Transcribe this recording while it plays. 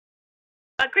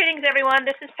Greetings, everyone.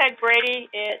 This is Peg Brady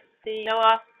at the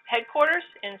NOAA headquarters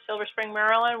in Silver Spring,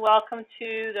 Maryland. Welcome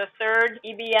to the third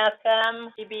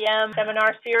EBM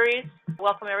seminar series.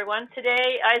 Welcome, everyone.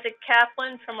 Today, Isaac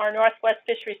Kaplan from our Northwest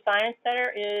Fishery Science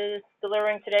Center is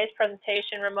delivering today's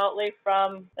presentation remotely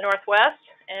from the Northwest,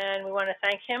 and we want to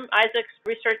thank him. Isaac's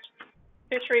Research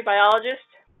Fishery Biologist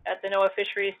at the NOAA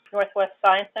Fisheries Northwest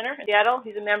Science Center in Seattle.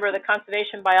 He's a member of the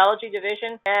Conservation Biology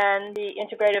Division and the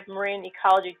Integrative Marine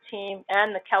Ecology Team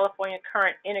and the California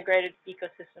Current Integrated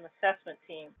Ecosystem Assessment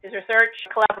Team. His research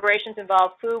collaborations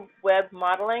involve food web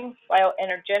modeling,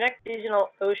 bioenergetics, seasonal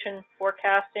ocean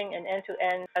forecasting, and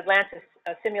end-to-end Atlantis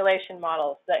simulation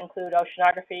models that include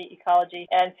oceanography, ecology,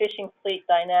 and fishing fleet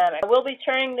dynamics. We'll be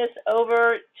turning this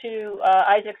over to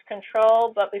Isaac's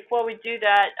control, but before we do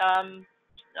that,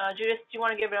 Judith, do you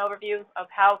want to give an overview of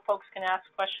how folks can ask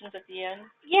questions at the end?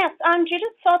 Yes, I'm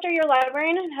Judith Salter, your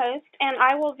librarian and host, and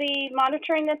I will be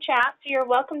monitoring the chat, so you're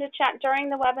welcome to chat during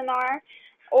the webinar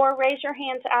or raise your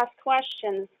hand to ask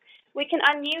questions. We can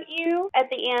unmute you at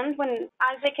the end when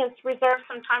Isaac has reserved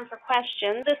some time for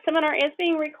questions. This seminar is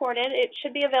being recorded. It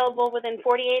should be available within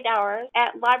 48 hours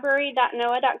at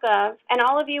library.noaa.gov, and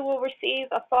all of you will receive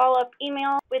a follow-up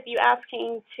email with you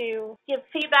asking to give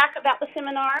feedback about the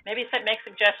seminar. Maybe make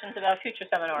suggestions about future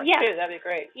seminars, too. That'd be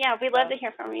great. Yeah, we'd love to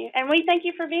hear from you, and we thank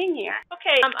you for being here.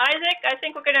 Okay, Isaac, I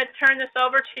think we're going to turn this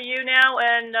over to you now,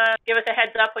 and give us a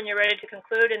heads up when you're ready to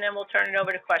conclude, and then we'll turn it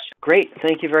over to questions. Great.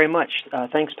 Thank you very much.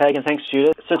 Thanks, Peg, and thanks,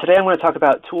 Judith. So today I'm going to talk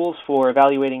about tools for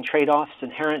evaluating trade-offs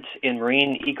inherent in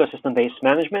marine ecosystem-based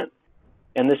management.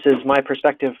 And this is my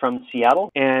perspective from Seattle.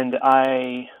 And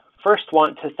I first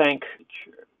want to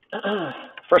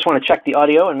check the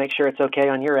audio and make sure it's okay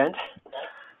on your end.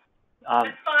 That's fine,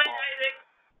 Isaac.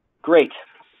 Great.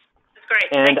 That's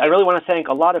great. And I really want to thank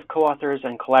a lot of co-authors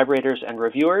and collaborators and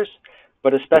reviewers,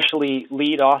 but especially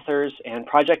lead authors and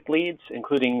project leads,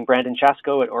 including Brandon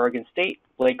Chasko at Oregon State,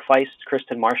 Blake Feist,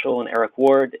 Kristen Marshall, and Eric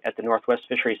Ward at the Northwest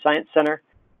Fishery Science Center,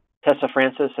 Tessa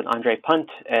Francis and Andre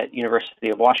Punt at University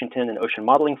of Washington and Ocean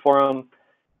Modeling Forum,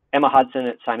 Emma Hodson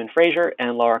at Simon Fraser,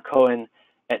 and Laura Cohen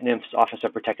at NIMF's Office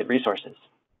of Protected Resources.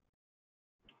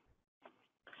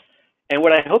 And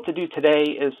what I hope to do today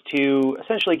is to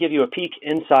essentially give you a peek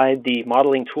inside the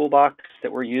modeling toolbox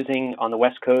that we're using on the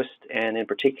West Coast, and in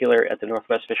particular at the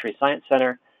Northwest Fishery Science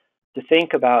Center, to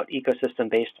think about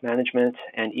ecosystem-based management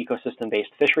and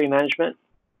ecosystem-based fishery management.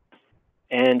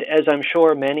 And as I'm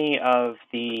sure many of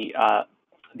the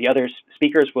other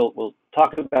speakers will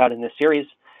talk about in this series,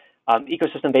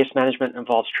 ecosystem-based management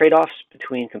involves trade-offs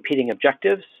between competing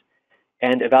objectives,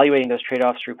 and evaluating those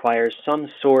trade-offs requires some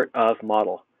sort of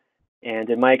model. And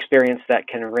in my experience, that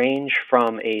can range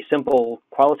from a simple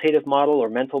qualitative model or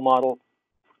mental model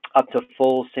up to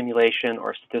full simulation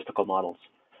or statistical models.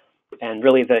 And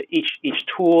really, each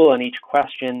tool and each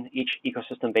question, each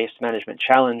ecosystem-based management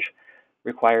challenge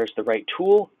requires the right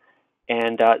tool.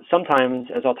 And sometimes,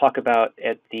 as I'll talk about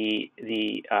at the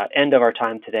end of our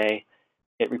time today,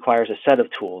 it requires a set of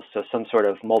tools, so some sort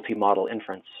of multi-model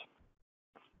inference.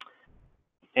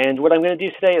 And what I'm going to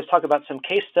do today is talk about some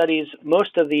case studies.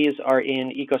 Most of these are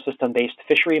in ecosystem-based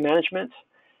fishery management.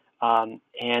 And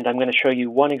I'm going to show you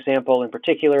one example in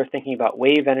particular, thinking about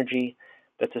wave energy,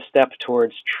 that's a step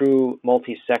towards true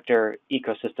multi-sector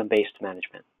ecosystem-based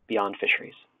management beyond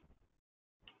fisheries.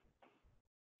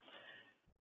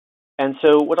 And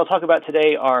so what I'll talk about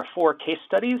today are 4 case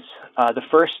studies. The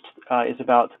first is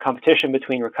about competition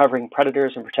between recovering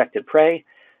predators and protected prey.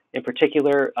 In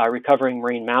particular, recovering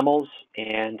marine mammals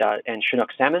and Chinook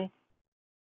salmon.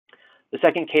 The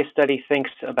second case study thinks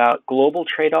about global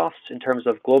trade-offs in terms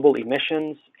of global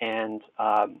emissions and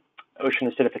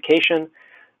ocean acidification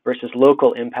versus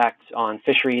local impacts on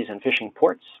fisheries and fishing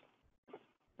ports.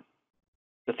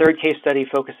 The third case study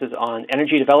focuses on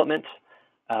energy development,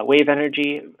 wave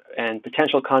energy, and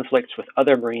potential conflicts with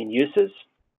other marine uses.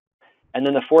 And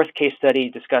then the fourth case study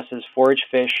discusses forage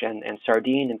fish and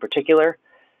sardine in particular,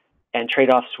 and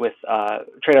trade-offs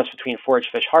between forage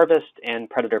fish harvest and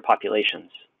predator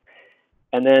populations.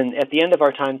 And then at the end of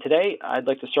our time today, I'd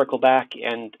like to circle back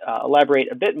and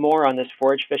elaborate a bit more on this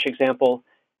forage fish example,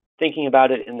 thinking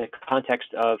about it in the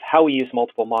context of how we use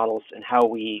multiple models and how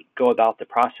we go about the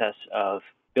process of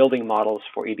building models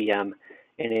for EBM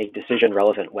in a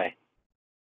decision-relevant way.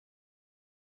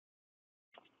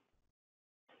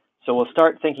 So we'll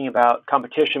start thinking about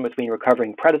competition between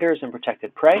recovering predators and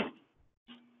protected prey.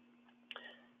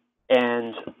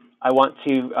 And I want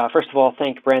to, first of all,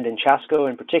 thank Brandon Chasko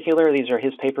in particular. These are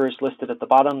his papers listed at the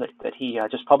bottom that he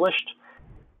just published,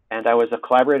 and I was a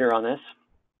collaborator on this.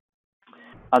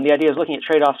 The idea is looking at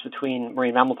trade-offs between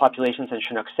marine mammal populations and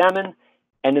Chinook salmon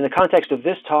And in the context of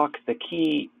this talk, the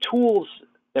key tools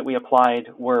that we applied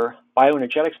were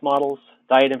bioenergetics models,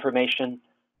 diet information,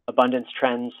 abundance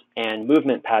trends, and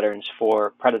movement patterns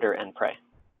for predator and prey.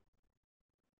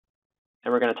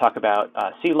 And we're going to talk about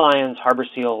sea lions, harbor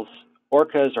seals,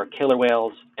 orcas or killer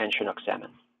whales, and Chinook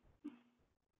salmon.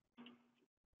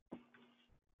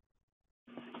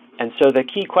 And so the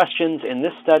key questions in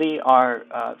this study are,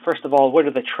 first of all, what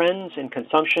are the trends in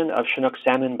consumption of Chinook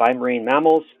salmon by marine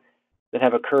mammals that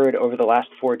have occurred over the last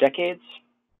 4 decades?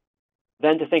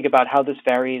 Then to think about how this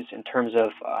varies in terms of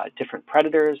different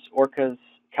predators, orcas,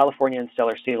 California and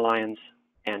stellar sea lions,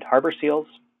 and harbor seals.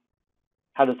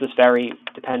 How does this vary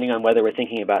depending on whether we're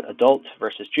thinking about adult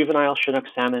versus juvenile Chinook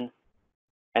salmon?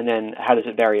 And then how does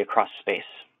it vary across space?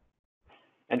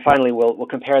 And finally, we'll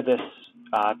compare this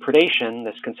predation,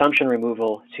 this consumption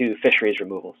removal, to fisheries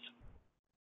removals.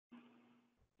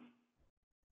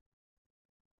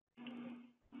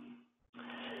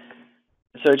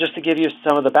 So just to give you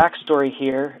some of the backstory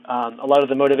here, a lot of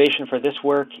the motivation for this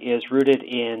work is rooted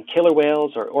in killer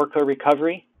whales or orca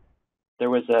recovery. There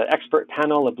was an expert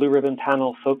panel, a blue ribbon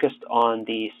panel, focused on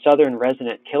the southern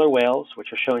resident killer whales,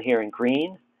 which are shown here in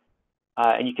green.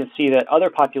 And you can see that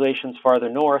other populations farther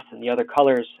north and the other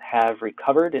colors have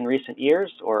recovered in recent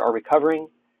years or are recovering,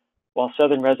 while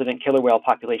southern resident killer whale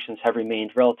populations have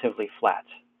remained relatively flat.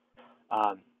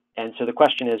 And so the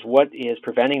question is, what is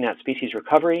preventing that species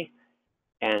recovery?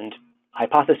 And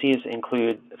hypotheses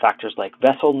include factors like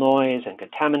vessel noise and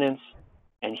contaminants.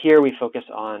 And here we focus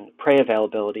on prey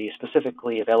availability,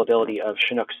 specifically availability of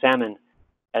Chinook salmon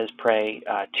as prey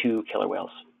to killer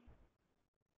whales.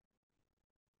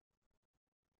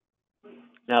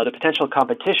 Now, the potential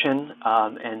competition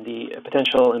and the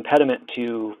potential impediment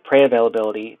to prey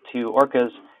availability to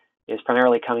orcas is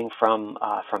primarily coming from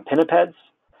pinnipeds.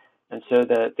 And so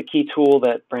the key tool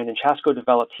that Brandon Chasko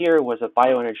developed here was a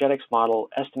bioenergetics model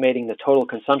estimating the total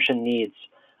consumption needs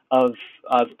of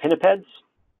pinnipeds.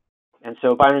 And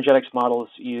so bioenergetics models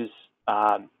use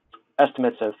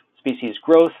estimates of species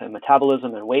growth and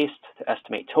metabolism and waste to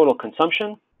estimate total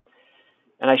consumption.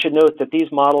 And I should note that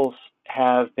these models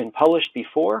have been published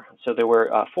before. So there were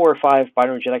 4 or 5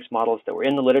 bioenergetics models that were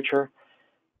in the literature.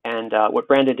 And what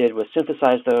Brandon did was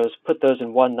synthesize those, put those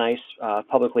in one nice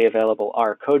publicly available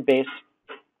R code base,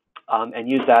 and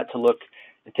use that to look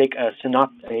and take a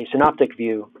synoptic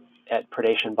view at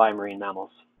predation by marine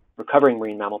mammals, recovering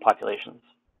marine mammal populations,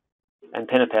 and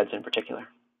pinnipeds in particular.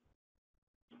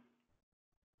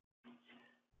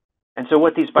 And so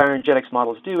what these bioenergetics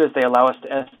models do is they allow us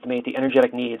to estimate the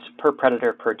energetic needs per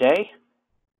predator per day.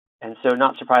 And so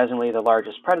not surprisingly, the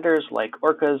largest predators like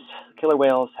orcas, killer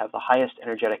whales, have the highest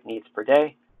energetic needs per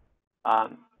day.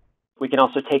 We can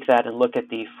also take that and look at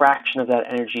the fraction of that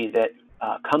energy that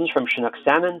comes from Chinook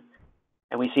salmon.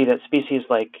 And we see that species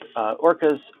like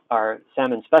orcas are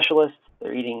salmon specialists.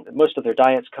 They're eating most of their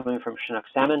diets coming from Chinook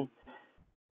salmon.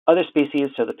 Other species,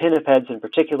 so the pinnipeds in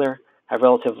particular, have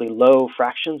relatively low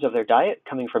fractions of their diet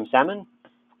coming from salmon,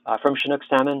 from Chinook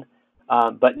salmon,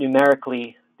 but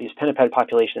numerically, these pinniped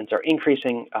populations are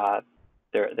increasing,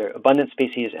 they're abundant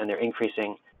species, and they're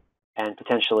increasing and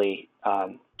potentially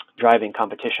driving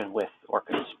competition with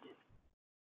orcas.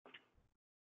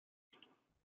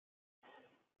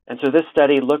 And so this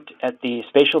study looked at the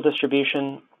spatial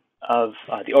distribution of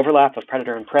the overlap of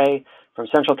predator and prey from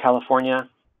Central California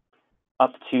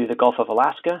up to the Gulf of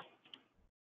Alaska.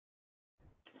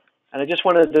 And I just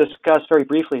want to discuss very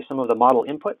briefly some of the model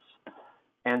inputs.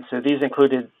 And so these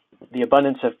included the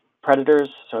abundance of predators,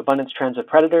 so abundance trends of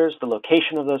predators, the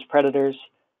location of those predators,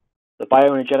 the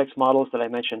bioenergetics models that I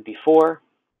mentioned before,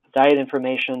 diet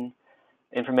information,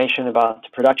 information about the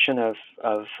production of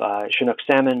Chinook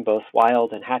salmon, both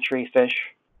wild and hatchery fish,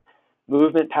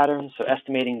 movement patterns, so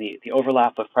estimating the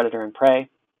overlap of predator and prey,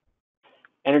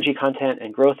 energy content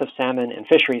and growth of salmon, and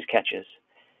fisheries catches.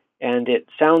 And it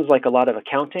sounds like a lot of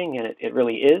accounting, and it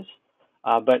really is.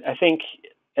 But I think,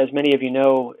 as many of you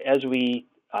know, as we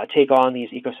take on these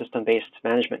ecosystem-based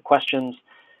management questions,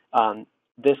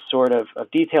 this sort of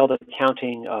detailed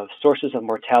accounting of sources of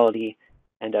mortality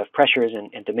and of pressures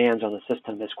and demands on the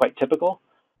system is quite typical.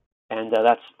 And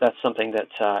that's something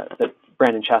that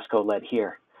Brandon Chasko led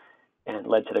here and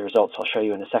led to the results I'll show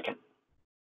you in a second.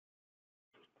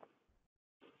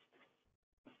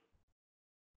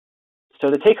 So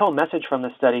the take-home message from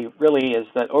the study really is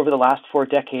that over the last 4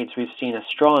 decades, we've seen a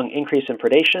strong increase in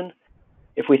predation.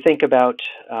 If we think about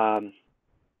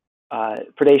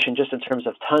predation just in terms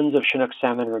of tons of Chinook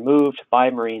salmon removed by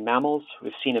marine mammals,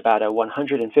 we've seen about a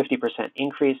 150%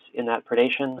 increase in that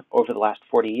predation over the last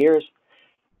 40 years,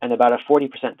 and about a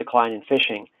 40% decline in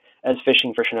fishing as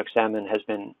fishing for Chinook salmon has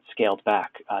been scaled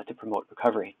back to promote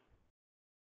recovery.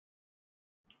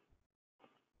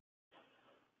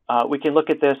 We can look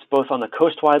at this both on the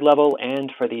coast-wide level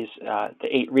and for these the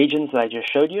 8 regions that I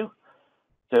just showed you.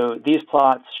 So these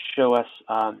plots show us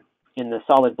in the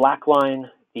solid black line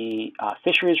the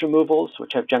fisheries removals,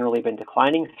 which have generally been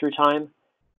declining through time.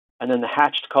 And then the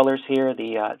hatched colors here,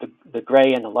 the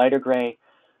gray and the lighter gray,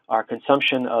 are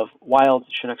consumption of wild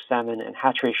Chinook salmon and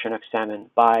hatchery Chinook salmon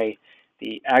by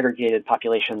the aggregated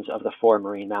populations of the 4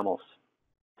 marine mammals.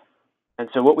 And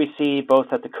so what we see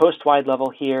both at the coast-wide level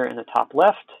here in the top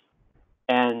left,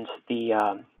 and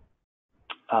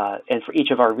for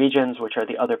each of our regions, which are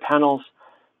the other panels,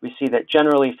 we see that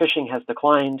generally fishing has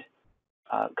declined,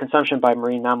 consumption by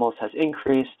marine mammals has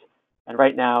increased, and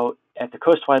right now at the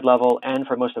coast-wide level and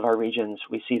for most of our regions,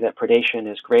 we see that predation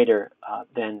is greater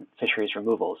than fisheries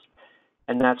removals.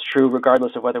 And that's true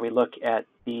regardless of whether we look at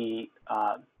the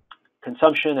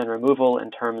consumption and removal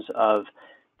in terms of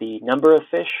the number of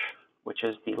fish, which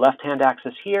is the left-hand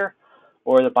axis here,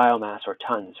 or the biomass or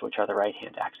tons, which are the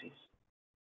right-hand axes.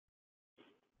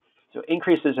 So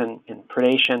increases in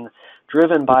predation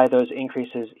driven by those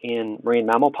increases in marine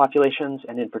mammal populations,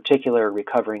 and in particular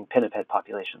recovering pinniped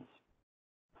populations.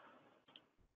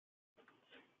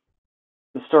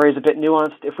 The story is a bit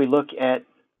nuanced. If we look at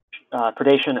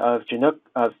predation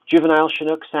of juvenile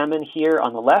Chinook salmon here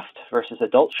on the left versus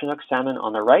adult Chinook salmon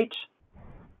on the right,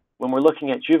 when we're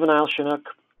looking at juvenile Chinook,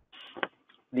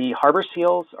 the harbor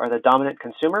seals are the dominant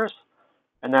consumers,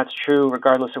 and that's true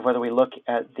regardless of whether we look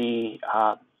at the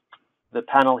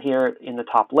panel here in the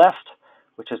top left,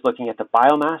 which is looking at the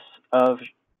biomass of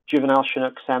juvenile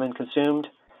Chinook salmon consumed,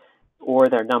 or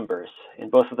their numbers. In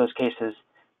both of those cases,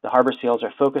 the harbor seals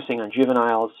are focusing on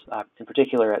juveniles, in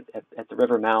particular at the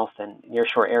river mouth and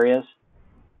nearshore areas,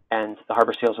 and the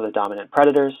harbor seals are the dominant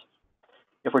predators.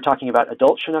 If we're talking about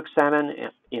adult Chinook salmon,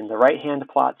 in the right-hand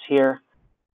plots here,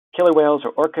 killer whales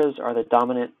or orcas are the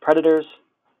dominant predators.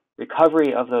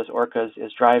 Recovery of those orcas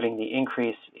is driving the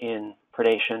increase in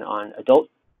predation on adult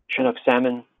Chinook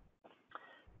salmon.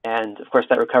 And of course,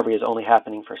 that recovery is only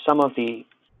happening for some of the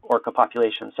orca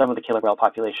populations, some of the killer whale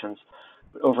populations.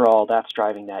 But overall, that's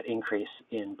driving that increase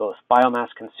in both biomass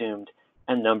consumed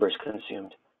and numbers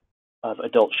consumed of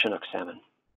adult Chinook salmon.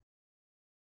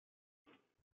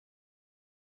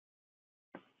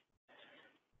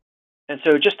 And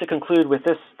so just to conclude with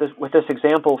this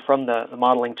example from the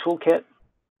modeling toolkit,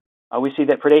 we see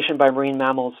that predation by marine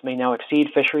mammals may now exceed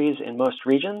fisheries in most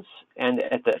regions and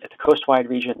at the coast-wide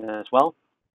region as well,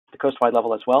 the coast-wide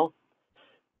level as well.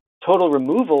 Total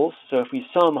removals, so if we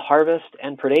sum harvest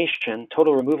and predation,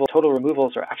 total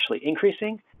removals are actually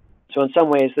increasing. So in some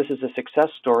ways, this is a success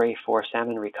story for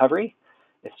salmon recovery.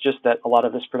 It's just that a lot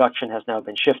of this production has now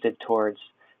been shifted towards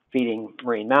feeding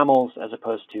marine mammals as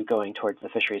opposed to going towards the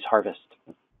fisheries harvest.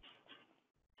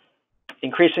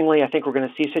 Increasingly, I think we're going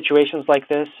to see situations like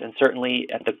this, and certainly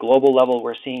at the global level,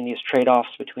 we're seeing these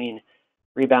trade-offs between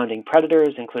rebounding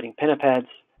predators, including pinnipeds,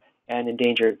 and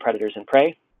endangered predators and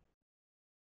prey.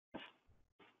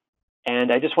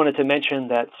 And I just wanted to mention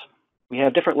that we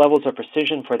have different levels of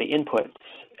precision for the inputs,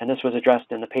 and this was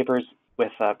addressed in the papers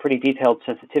with pretty detailed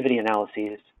sensitivity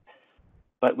analyses.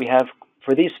 But we have,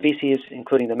 for these species,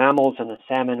 including the mammals and the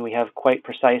salmon, we have quite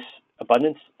precise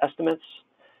abundance estimates.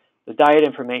 The diet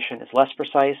information is less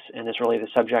precise and is really the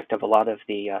subject of a lot of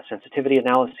the sensitivity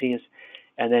analyses.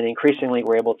 And then increasingly,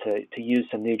 we're able to use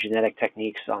some new genetic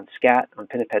techniques on scat, on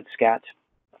pinniped scat,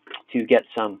 to get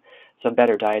some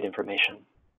better diet information.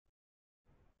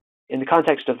 In the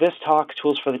context of this talk,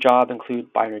 tools for the job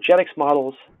include bioenergetics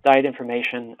models, diet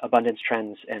information, abundance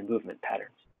trends, and movement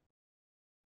patterns.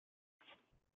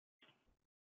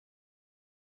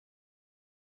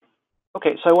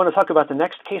 Okay, so I want to talk about the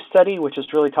next case study, which is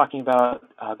really talking about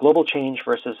global change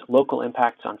versus local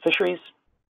impacts on fisheries.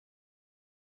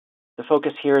 The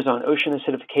focus here is on ocean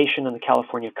acidification and the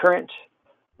California current.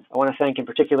 I want to thank in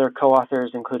particular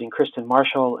co-authors including Kristen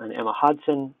Marshall and Emma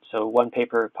Hodson, so one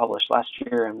paper published last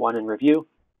year and one in review.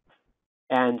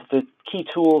 And the key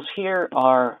tools here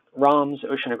are ROM's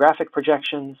oceanographic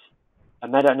projections, a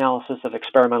meta-analysis of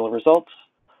experimental results,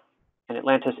 an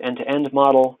Atlantis end-to-end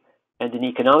model, and an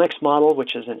economics model,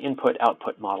 which is an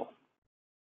input-output model.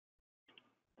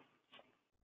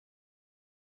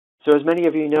 So as many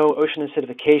of you know, ocean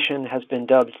acidification has been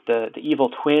dubbed the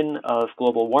evil twin of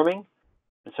global warming.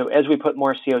 And so as we put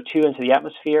more CO2 into the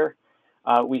atmosphere,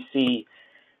 we see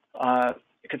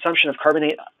consumption of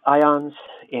carbonate ions,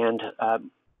 and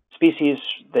species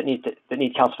that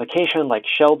need calcification, like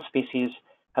shelled species,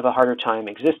 have a harder time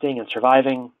existing and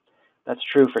surviving. That's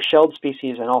true for shelled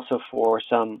species and also for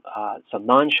some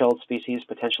non-shelled species,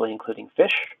 potentially including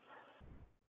fish.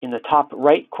 In the top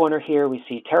right corner here, we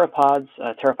see pteropods.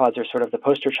 Pteropods are sort of the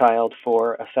poster child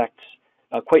for effects,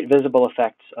 quite visible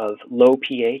effects of low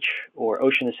pH or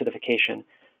ocean acidification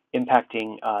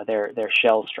impacting their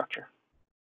shell structure.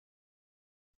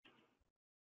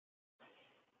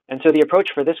 And so the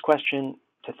approach for this question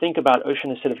to think about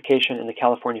ocean acidification in the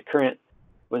California current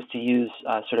was to use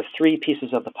sort of three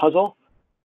pieces of the puzzle.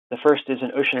 The first is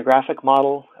an oceanographic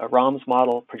model, a ROMS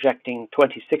model projecting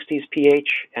 2060s pH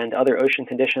and other ocean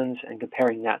conditions and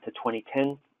comparing that to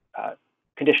 2010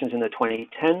 conditions in the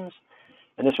 2010s.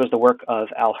 And this was the work of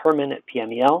Al Herman at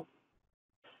PMEL.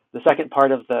 The second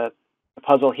part of the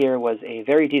puzzle here was a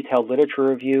very detailed literature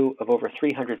review of over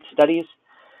 300 studies.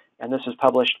 And this was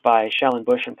published by Shallon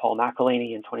Bush and Paul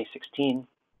McElhaney in 2016.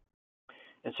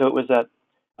 And so it was a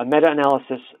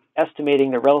meta-analysis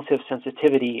estimating the relative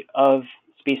sensitivity of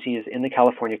species in the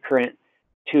California current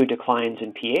to declines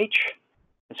in pH.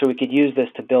 And so we could use this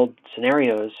to build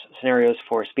scenarios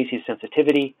for species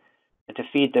sensitivity and to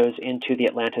feed those into the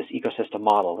Atlantis ecosystem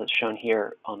model that's shown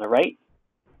here on the right.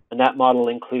 And that model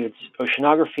includes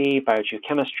oceanography,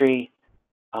 biogeochemistry,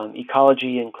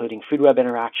 ecology, including food web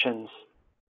interactions,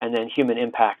 and then human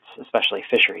impacts, especially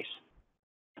fisheries.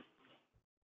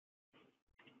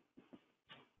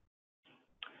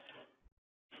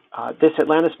 This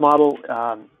Atlantis model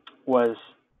was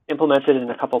implemented in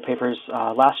a couple papers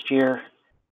last year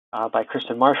by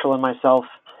Kristen Marshall and myself.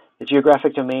 The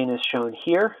geographic domain is shown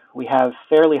here. We have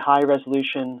fairly high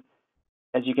resolution,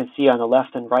 as you can see on the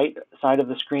left and right side of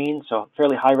the screen, so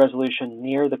fairly high resolution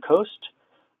near the coast,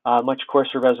 much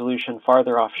coarser resolution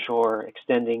farther offshore,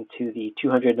 extending to the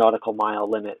 200 nautical mile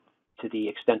limit to the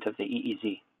extent of the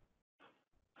EEZ.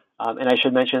 And I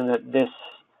should mention that this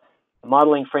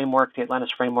modeling framework, the Atlantis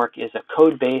framework, is a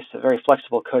code base, a very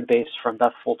flexible code base from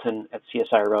Beth Fulton at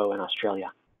CSIRO in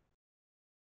Australia.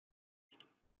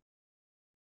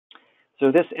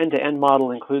 So this end-to-end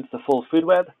model includes the full food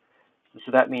web.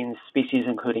 So that means species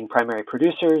including primary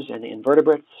producers and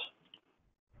invertebrates,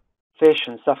 fish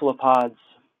and cephalopods,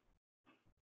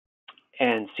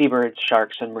 and seabirds,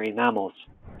 sharks, and marine mammals.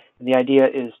 And the idea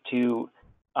is to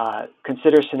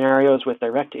consider scenarios with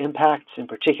direct impacts, in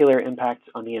particular impacts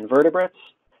on the invertebrates,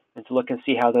 and to look and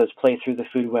see how those play through the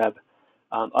food web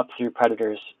up through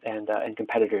predators and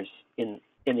competitors in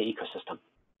the ecosystem.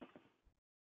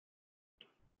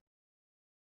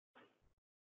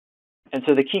 And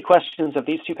so the key questions of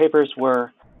these two papers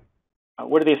were,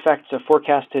 what are the effects of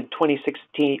forecasted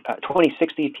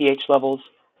 2060 pH levels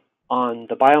on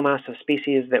the biomass of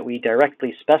species that we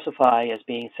directly specify as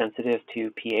being sensitive to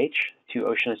pH, to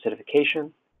ocean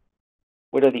acidification?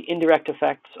 What are the indirect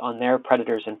effects on their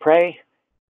predators and prey?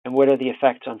 And what are the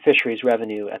effects on fisheries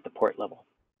revenue at the port level?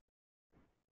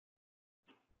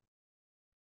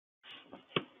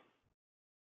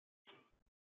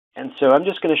 And so I'm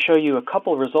just going to show you a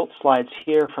couple results slides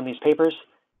here from these papers.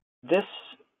 This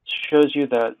shows you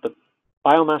the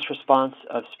biomass response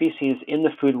of species in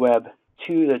the food web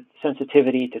to the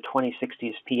sensitivity to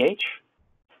 2060s pH.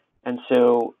 And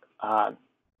so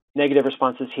negative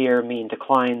responses here mean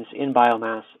declines in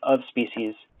biomass of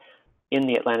species in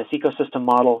the Atlantis ecosystem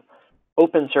model.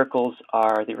 Open circles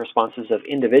are the responses of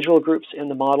individual groups in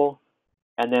the model.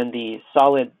 And then the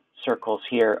solid circles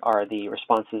here are the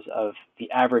responses of the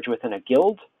average within a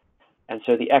guild. And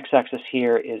so the x-axis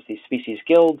here is the species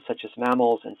guild, such as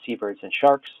mammals and seabirds and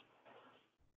sharks.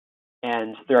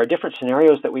 And there are different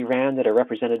scenarios that we ran that are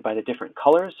represented by the different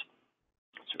colors.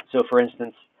 So for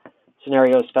instance,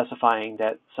 scenarios specifying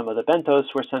that some of the benthos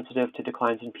were sensitive to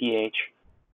declines in pH,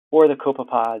 or the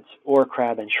copepods, or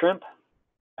crab and shrimp.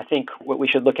 I think what we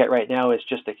should look at right now is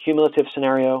just a cumulative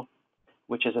scenario,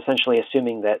 which is essentially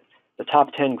assuming that the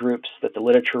top 10 groups that the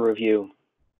literature review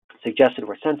suggested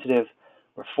were sensitive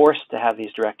were forced to have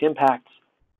these direct impacts,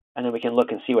 and then we can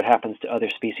look and see what happens to other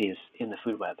species in the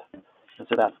food web. And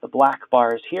so that's the black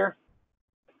bars here.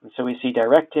 And so we see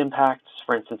direct impacts,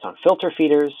 for instance, on filter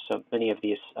feeders. So many of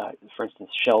these, for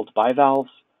instance, shelled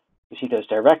bivalves. We see those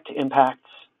direct impacts.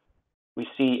 We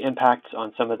see impacts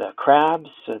on some of the crabs.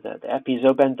 So the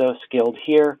epizobenthos guild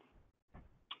here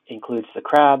includes the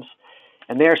crabs.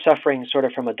 And they're suffering sort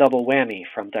of from a double whammy,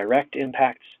 from direct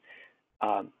impacts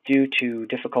due to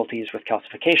difficulties with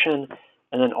calcification,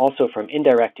 and then also from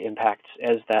indirect impacts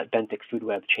as that benthic food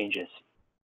web changes.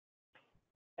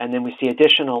 And then we see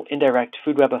additional indirect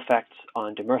food web effects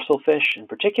on demersal fish in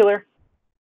particular,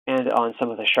 and on some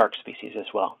of the shark species as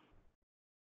well.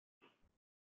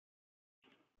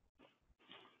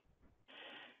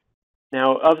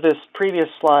 Now, of this previous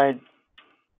slide,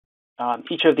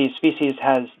 Each of these species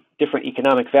has different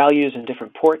economic values and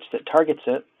different ports that targets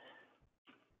it.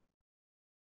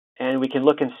 And we can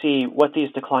look and see what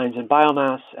these declines in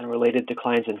biomass and related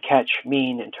declines in catch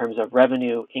mean in terms of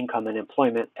revenue, income, and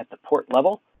employment at the port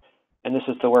level. And this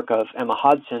is the work of Emma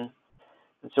Hodson.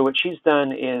 And so what she's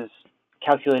done is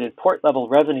calculated port level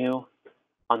revenue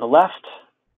on the left,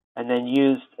 and then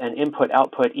used an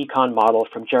input-output econ model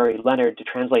from Jerry Leonard to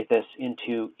translate this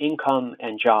into income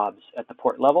and jobs at the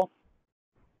port level.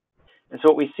 And so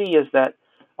what we see is that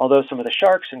although some of the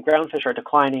sharks and groundfish are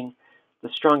declining, the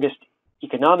strongest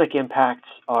economic impacts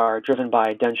are driven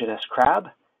by Dungeness crab.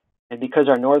 And because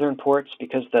our northern ports,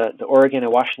 because the Oregon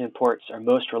and Washington ports are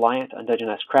most reliant on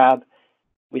Dungeness crab,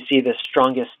 we see the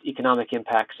strongest economic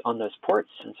impacts on those ports.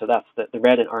 And so that's the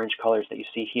red and orange colors that you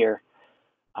see here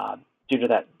due to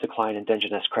that decline in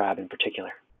Dungeness crab in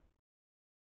particular.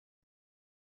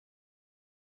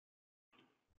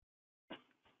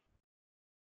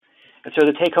 And so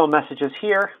the take-home messages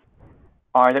here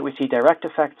are that we see direct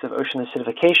effects of ocean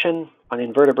acidification on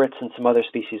invertebrates and some other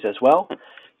species as well.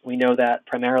 We know that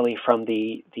primarily from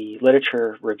the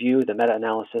literature review, the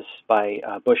meta-analysis by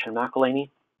Bush and McElhaney.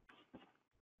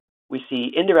 We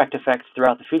see indirect effects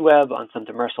throughout the food web on some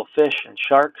demersal fish and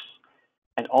sharks,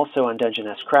 and also on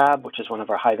Dungeness crab, which is one of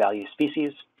our high-value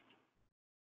species.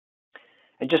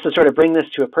 And just to sort of bring this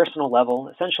to a personal level,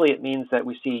 essentially it means that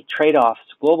we see trade-offs,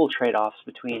 global trade-offs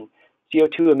between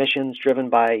CO2 emissions driven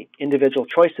by individual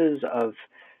choices of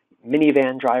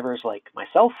minivan drivers like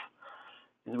myself.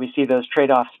 And we see those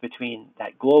trade-offs between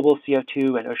that global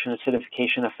CO2 and ocean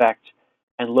acidification effect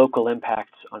and local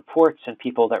impacts on ports and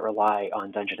people that rely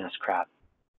on Dungeness crab.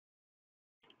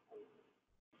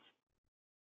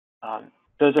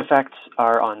 Those effects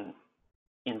are on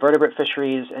invertebrate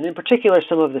fisheries, and in particular,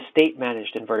 some of the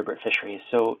state-managed invertebrate fisheries.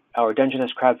 So our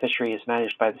Dungeness crab fishery is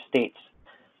managed by the states,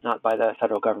 not by the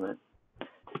federal government.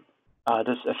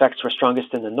 Those effects were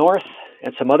strongest in the north,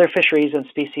 and some other fisheries and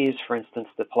species, for instance,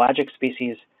 the pelagic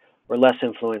species, were less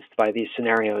influenced by these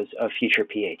scenarios of future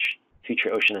pH,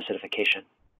 future ocean acidification.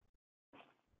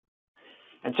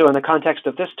 And so in the context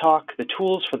of this talk, the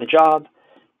tools for the job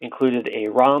included a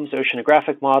ROMS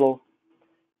oceanographic model,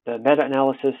 the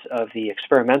meta-analysis of the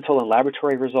experimental and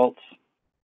laboratory results,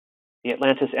 the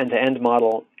Atlantis end-to-end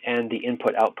model, and the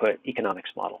input-output economics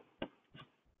model.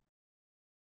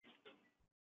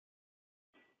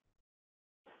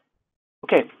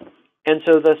 Okay, and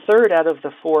so the third out of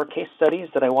the 4 case studies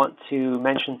that I want to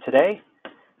mention today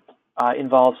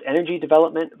involves energy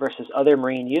development versus other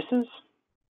marine uses.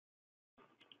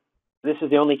 This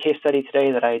is the only case study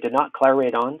today that I did not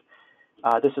collaborate on.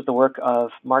 This is the work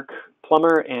of Mark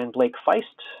Plummer and Blake Feist,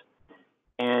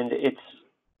 and it's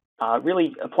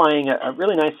really applying a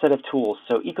really nice set of tools.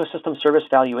 So ecosystem service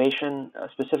valuation,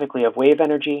 specifically of wave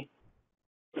energy,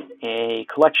 a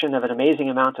collection of an amazing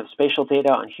amount of spatial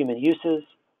data on human uses,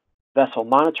 vessel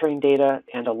monitoring data,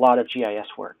 and a lot of GIS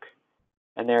work.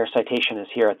 And their citation is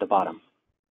here at the bottom.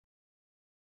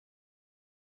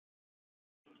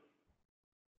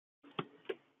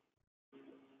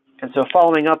 And so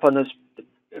following up on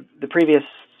the previous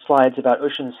slides about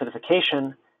ocean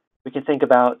acidification, we can think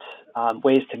about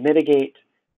ways to mitigate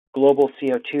global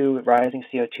CO2, rising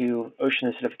CO2,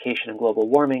 ocean acidification, and global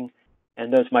warming.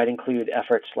 And those might include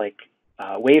efforts like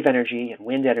wave energy and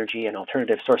wind energy and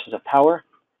alternative sources of power.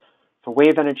 For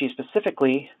wave energy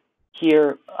specifically,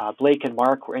 here Blake and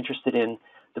Mark were interested in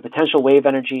the potential wave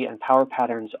energy and power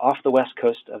patterns off the west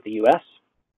coast of the US,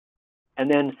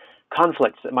 and then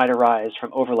conflicts that might arise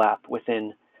from overlap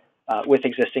within with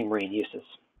existing marine uses.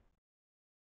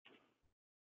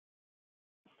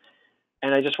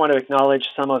 And I just want to acknowledge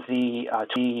some of the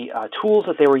tools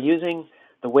that they were using.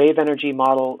 The wave energy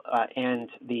model and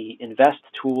the INVEST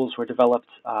tools were developed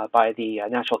by the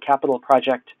Natural Capital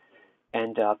Project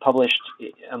and published,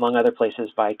 among other places,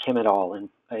 by Kim et al. in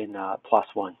PLOS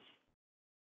One.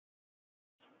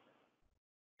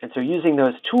 And so using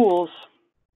those tools,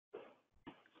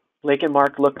 Blake and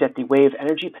Mark looked at the wave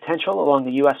energy potential along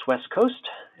the US West Coast.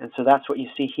 And so that's what you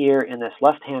see here in this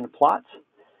left-hand plot.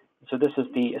 So this is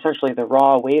essentially the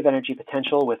raw wave energy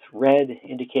potential, with red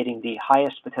indicating the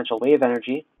highest potential wave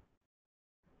energy.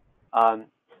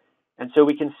 And so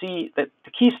we can see that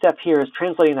the key step here is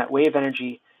translating that wave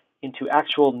energy into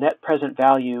actual net present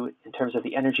value in terms of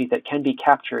the energy that can be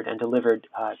captured and delivered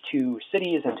to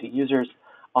cities and to users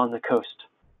on the coast.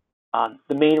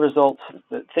 The main result,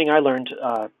 the thing I learned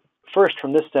first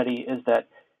from this study, is that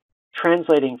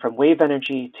translating from wave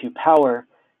energy to power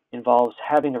involves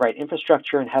having the right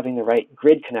infrastructure and having the right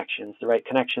grid connections, the right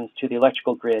connections to the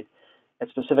electrical grid at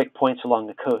specific points along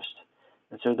the coast.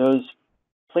 And so those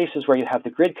places where you have the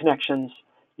grid connections,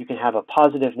 you can have a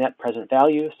positive net present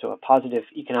value, so a positive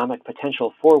economic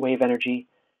potential for wave energy,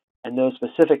 and those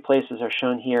specific places are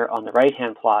shown here on the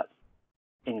right-hand plot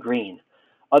in green.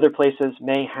 Other places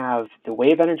may have the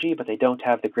wave energy, but they don't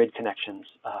have the grid connections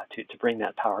to bring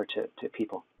that power to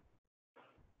people.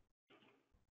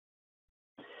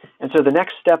 And so the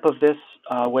next step of this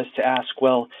was to ask,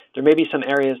 well, there may be some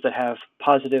areas that have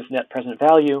positive net present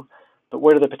value, but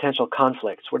what are the potential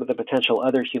conflicts? What are the potential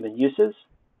other human uses?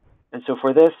 And so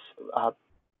for this,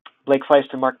 Blake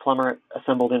Feist and Mark Plummer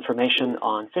assembled information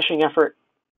on fishing effort,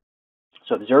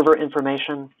 so observer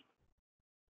information,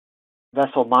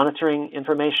 vessel monitoring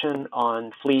information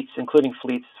on fleets, including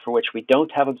fleets for which we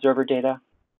don't have observer data,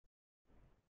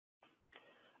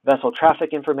 vessel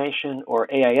traffic information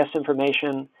or AIS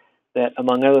information that,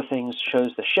 among other things,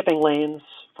 shows the shipping lanes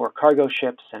for cargo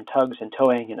ships and tugs and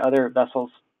towing and other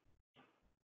vessels,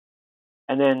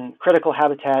 and then critical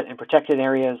habitat and protected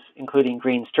areas, including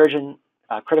green sturgeon,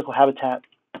 critical habitat,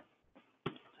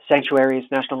 sanctuaries,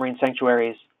 national marine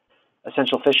sanctuaries,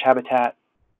 essential fish habitat,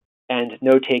 and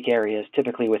no-take areas,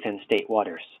 typically within state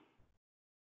waters.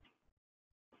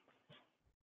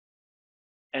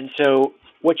 And so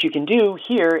what you can do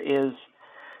here is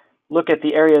look at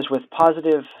the areas with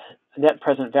positive net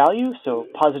present value, so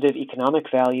positive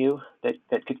economic value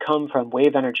that could come from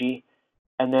wave energy,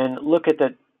 and then look at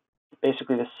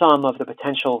basically the sum of the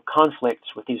potential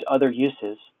conflicts with these other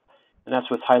uses. And that's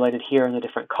what's highlighted here in the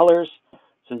different colors.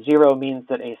 So 0 means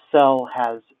that a cell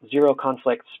has 0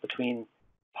 conflicts between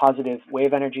positive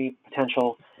wave energy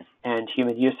potential and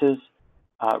human uses.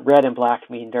 Red and black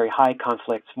mean very high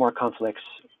conflicts, more conflicts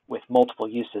with multiple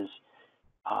uses,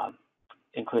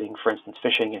 including, for instance,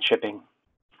 fishing and shipping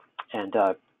and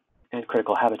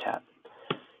critical habitat.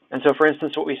 And so, for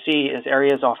instance, what we see is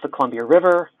areas off the Columbia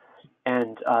River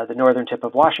and the northern tip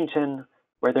of Washington,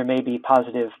 where there may be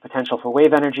positive potential for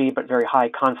wave energy, but very high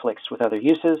conflicts with other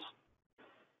uses.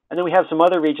 And then we have some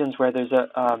other regions where there's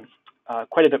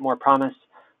quite a bit more promise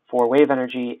for wave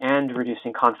energy and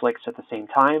reducing conflicts at the same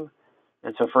time.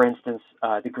 And so, for instance,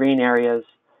 the green areas,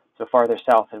 so farther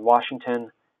south in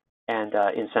Washington and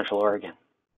in Central Oregon.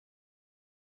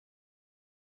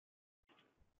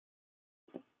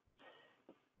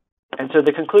 And so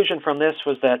the conclusion from this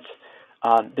was that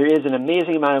there is an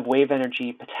amazing amount of wave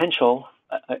energy potential.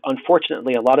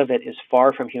 Unfortunately, a lot of it is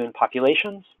far from human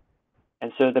populations.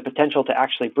 And so the potential to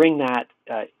actually bring that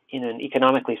in an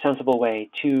economically sensible way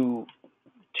to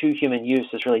human use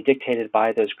is really dictated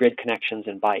by those grid connections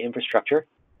and by infrastructure.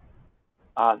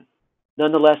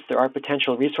 Nonetheless, there are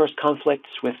potential resource conflicts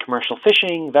with commercial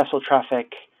fishing, vessel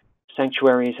traffic,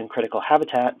 sanctuaries, and critical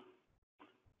habitat.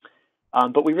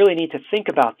 But we really need to think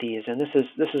about these, and this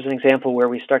is an example where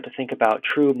we start to think about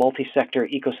true multi-sector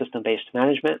ecosystem-based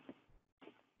management.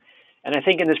 And I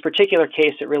think in this particular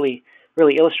case, it really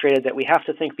illustrated that we have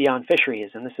to think beyond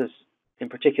fisheries, and this is in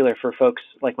particular for folks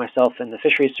like myself in the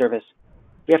Fisheries Service.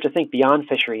 We have to think beyond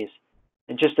fisheries.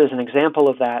 And just as an example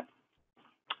of that,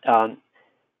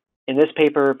 in this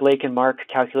paper, Blake and Mark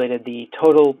calculated the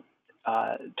total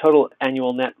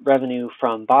annual net revenue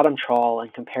from bottom trawl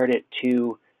and compared it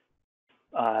to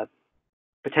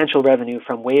potential revenue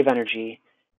from wave energy.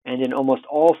 And in almost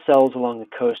all cells along the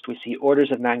coast, we see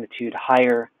orders of magnitude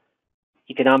higher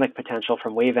economic potential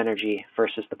from wave energy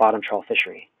versus the bottom trawl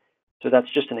fishery. So that's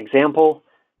just an example,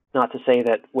 not to say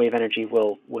that wave energy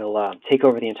will take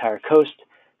over the entire coast,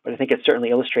 but I think it certainly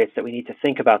illustrates that we need to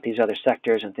think about these other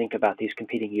sectors and think about these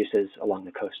competing uses along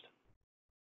the coast.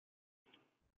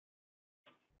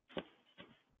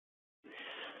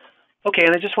 Okay,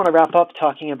 and I just want to wrap up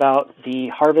talking about the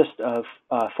harvest of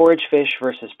forage fish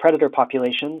versus predator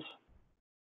populations.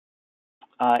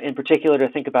 In particular, to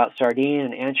think about sardine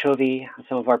and anchovy,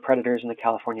 some of our predators in the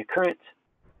California current.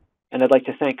 And I'd like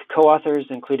to thank co-authors,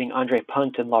 including Andre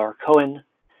Punt and Laura Cohen,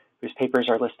 whose papers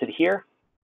are listed here.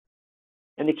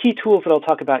 And the key tools that I'll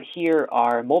talk about here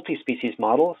are multi-species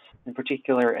models, in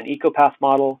particular an ecopath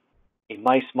model, a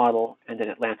mice model, and an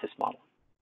Atlantis model.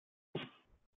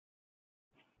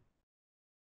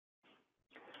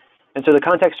 And so the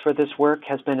context for this work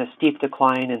has been a steep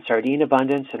decline in sardine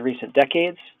abundance in recent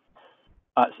decades.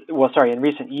 In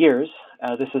recent years.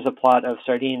 This is a plot of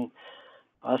sardine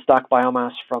stock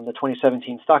biomass from the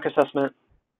 2017 stock assessment.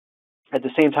 At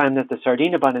the same time that the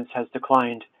sardine abundance has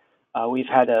declined, we've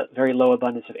had a very low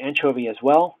abundance of anchovy as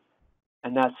well,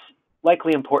 and that's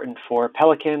likely important for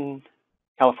pelican,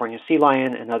 California sea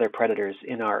lion, and other predators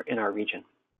in our region.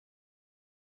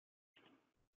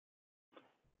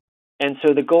 And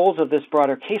so the goals of this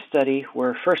broader case study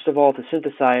were, first of all, to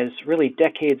synthesize really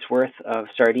decades worth of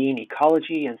sardine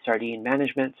ecology and sardine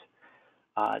management,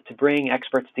 to bring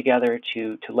experts together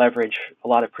to leverage a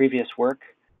lot of previous work.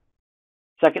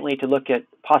 Secondly, to look at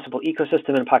possible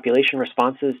ecosystem and population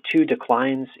responses to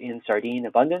declines in sardine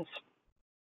abundance.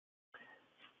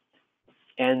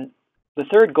 And the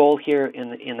third goal here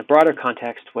in the broader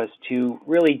context was to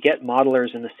really get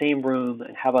modelers in the same room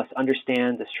and have us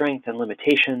understand the strengths and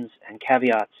limitations and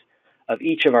caveats of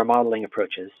each of our modeling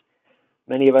approaches.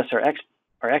 Many of us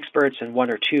are experts in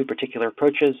one or two particular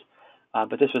approaches,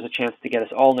 but this was a chance to get us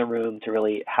all in the room to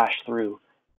really hash through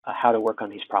how to work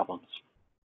on these problems.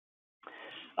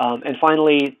 And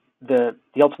finally, the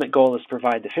ultimate goal is to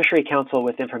provide the Fishery Council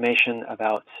with information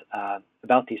about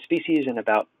these species and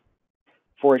about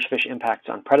forage fish impacts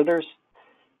on predators.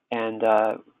 And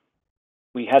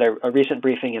we had a recent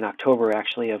briefing in October,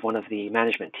 actually, of one of the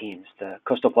management teams, the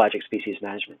Coastal Pelagic Species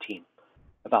Management Team,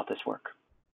 about this work.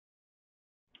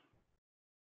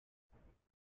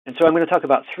 And so I'm going to talk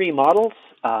about three models,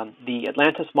 the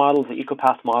Atlantis model, the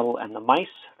EcoPath model, and the MICE.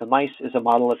 The MICE is a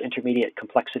model of intermediate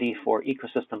complexity for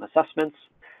ecosystem assessments,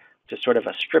 which is sort of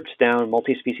a stripped down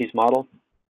multi-species model.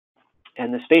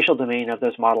 And the spatial domain of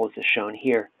those models is shown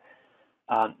here.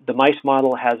 The MICE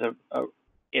model has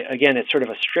again, it's sort of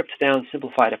a stripped down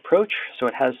simplified approach. So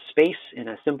it has space in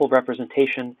a simple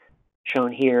representation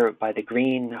shown here by the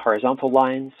green horizontal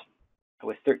lines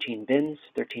with 13 bins,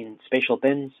 13 spatial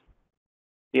bins.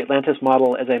 The Atlantis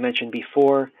model, as I mentioned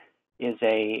before, is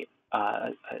a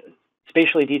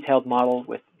spatially detailed model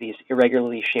with these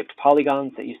irregularly shaped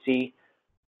polygons that you see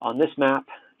on this map.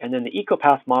 And then the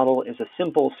EcoPath model is a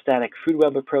simple static food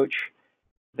web approach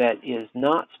that is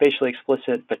not spatially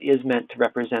explicit, but is meant to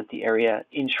represent the area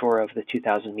inshore of the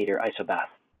 2,000-meter isobath.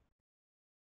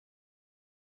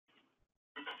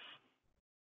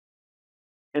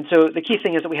 And so the key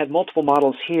thing is that we had multiple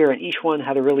models here, and each one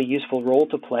had a really useful role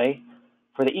to play.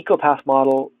 For the EcoPath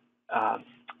model,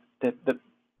 the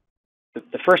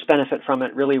first benefit from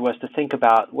it really was to think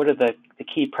about what are the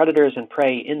key predators and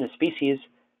prey in the species,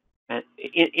 and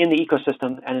in the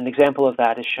ecosystem, and an example of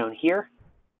that is shown here.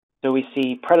 So we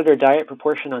see predator diet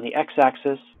proportion on the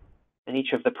x-axis, and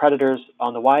each of the predators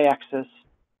on the y-axis,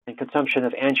 and consumption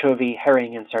of anchovy,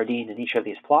 herring, and sardine in each of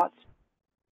these plots.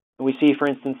 And we see, for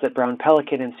instance, that brown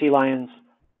pelican and sea lions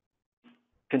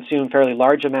consume fairly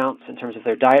large amounts in terms of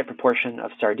their diet proportion of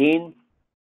sardine,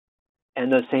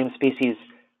 and those same species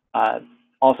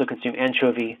also consume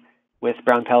anchovy, with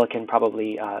brown pelican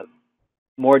probably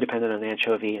more dependent on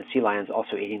anchovy, and sea lions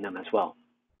also eating them as well.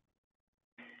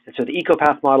 And so the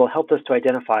EcoPath model helped us to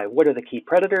identify what are the key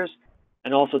predators,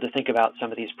 and also to think about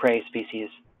some of these prey species,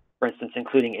 for instance,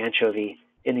 including anchovy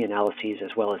in the analyses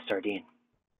as well as sardine.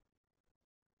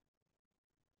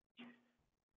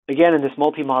 Again, in this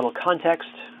multi-model context,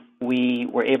 we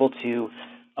were able to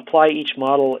apply each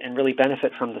model and really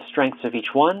benefit from the strengths of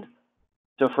each one.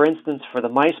 So for instance, for the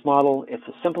MICE model, it's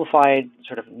a simplified,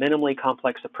 sort of minimally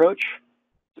complex approach.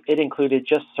 It included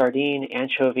just sardine,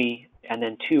 anchovy, and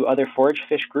then two other forage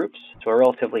fish groups, so a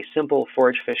relatively simple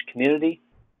forage fish community.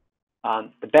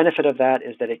 The benefit of that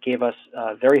is that it gave us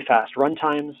very fast run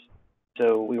times,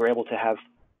 so we were able to have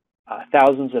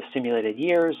thousands of simulated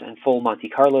years and full Monte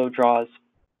Carlo draws.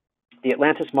 The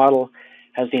Atlantis model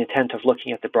has the intent of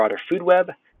looking at the broader food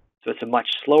web, so it's a much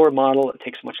slower model, it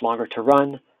takes much longer to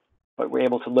run, but we're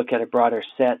able to look at a broader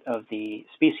set of the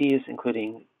species,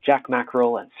 including jack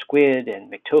mackerel and squid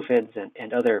and myctophids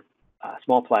and other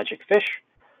small pelagic fish.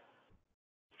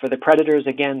 For the predators,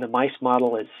 again, the MICE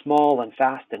model is small and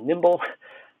fast and nimble.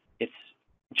 It's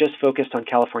just focused on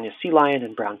California sea lion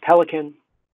and brown pelican.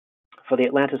 For the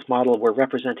Atlantis model, we're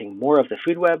representing more of the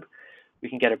food web. We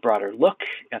can get a broader look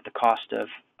at the cost of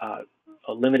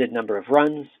a limited number of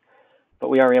runs, but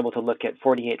we are able to look at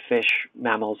 48 fish,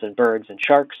 mammals, and birds and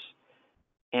sharks.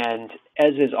 And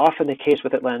as is often the case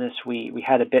with Atlantis, we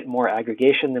had a bit more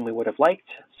aggregation than we would have liked.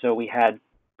 So we had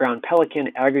brown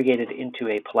pelican aggregated into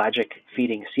a pelagic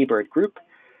feeding seabird group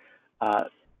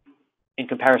in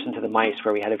comparison to the MICE,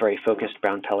 where we had a very focused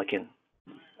brown pelican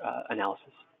analysis.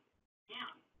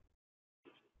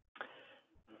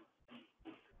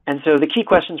 And so the key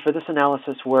questions for this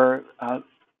analysis were,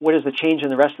 what is the change in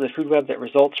the rest of the food web that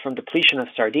results from depletion of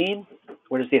sardine?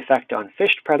 What is the effect on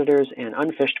fished predators and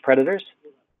unfished predators?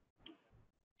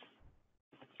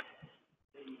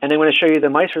 And I'm going to show you the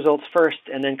MICE results first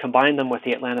and then combine them with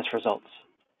the Atlantis results.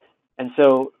 And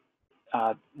so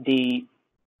the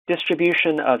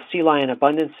distribution of sea lion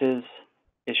abundances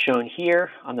is shown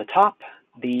here on the top.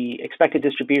 The expected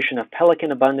distribution of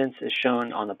pelican abundance is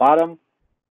shown on the bottom.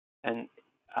 And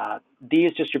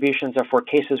these distributions are for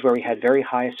cases where we had very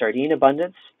high sardine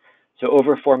abundance. So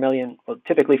over 4 million, well,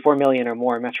 typically 4 million or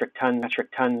more metric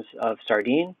tons of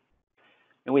sardine.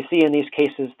 And we see in these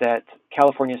cases that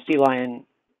California sea lion,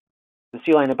 the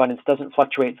sea lion abundance doesn't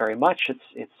fluctuate very much.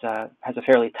 It has a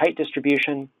fairly tight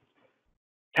distribution.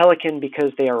 Pelican,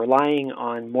 because they are relying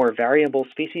on more variable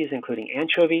species, including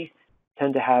anchovy,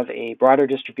 tend to have a broader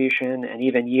distribution, and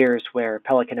even years where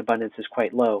pelican abundance is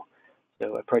quite low.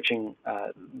 So approaching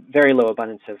very low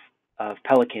abundance of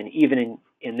pelican, even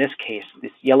in this case,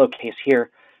 this yellow case here,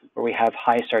 where we have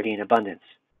high sardine abundance.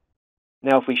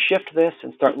 Now, if we shift this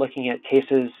and start looking at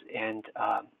cases and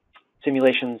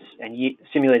simulations and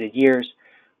simulated years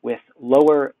with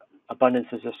lower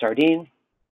abundances of sardine,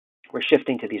 we're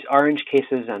shifting to these orange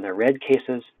cases and the red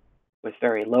cases with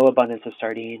very low abundance of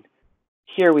sardine.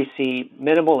 Here we see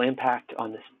minimal impact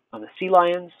on the sea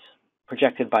lions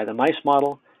projected by the mice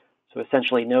model, so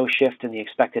essentially no shift in the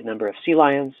expected number of sea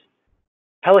lions.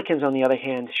 Pelicans, on the other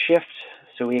hand, shift,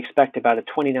 so we expect about a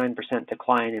 29%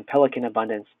 decline in pelican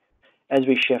abundance as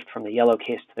we shift from the yellow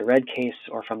case to the red case,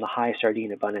 or from the high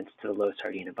sardine abundance to the low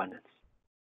sardine abundance.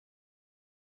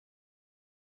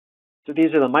 So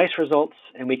these are the mice results,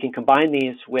 and we can combine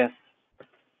these with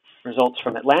results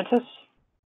from Atlantis.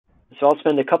 So I'll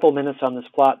spend a couple minutes on this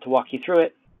plot to walk you through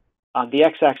it. The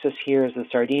x-axis here is the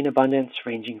sardine abundance,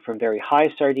 ranging from very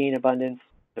high sardine abundance,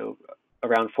 so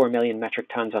around 4 million metric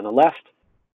tons on the left,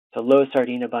 to low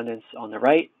sardine abundance on the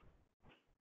right.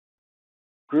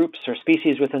 Groups or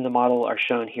species within the model are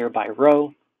shown here by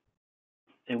row,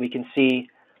 and we can see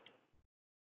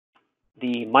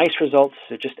the mice results,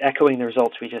 so just echoing the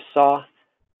results we just saw.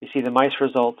 We see the mice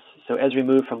results, so as we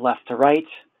move from left to right,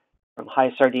 from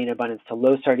high sardine abundance to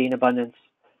low sardine abundance,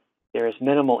 there is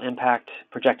minimal impact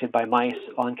projected by mice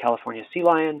on California sea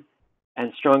lion,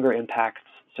 and stronger impacts,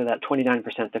 so that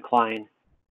 29% decline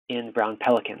in brown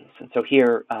pelicans. And so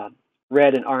here,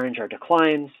 red and orange are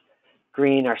declines,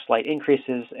 green are slight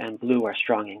increases, and blue are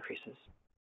strong increases.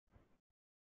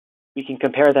 We can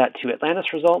compare that to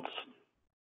Atlantis results.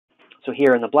 So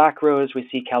here in the black rows, we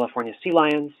see California sea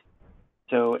lions.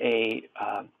 So again,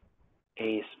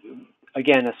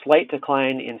 a slight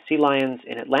decline in sea lions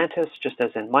in Atlantis, just as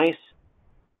in mice.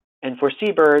 And for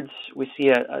seabirds, we see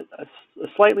a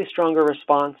slightly stronger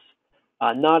response,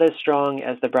 not as strong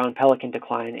as the brown pelican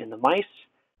decline in the mice,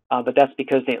 but that's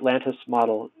because the Atlantis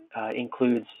model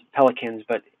includes pelicans,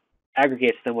 but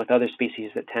aggregates them with other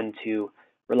species that tend to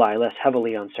rely less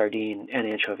heavily on sardine and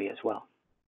anchovy as well.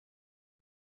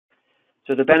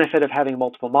 So the benefit of having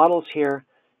multiple models here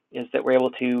is that we're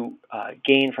able to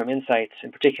gain from insights,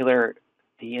 in particular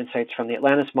the insights from the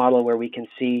Atlantis model, where we can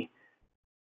see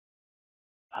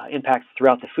impacts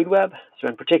throughout the food web. So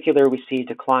in particular, we see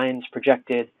declines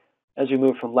projected as we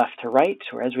move from left to right,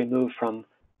 or as we move from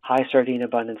high sardine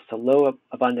abundance to low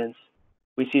abundance.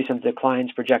 We see some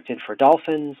declines projected for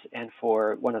dolphins and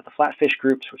for one of the flatfish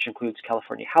groups, which includes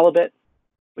California halibut.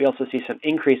 We also see some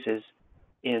increases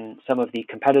in some of the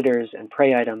competitors and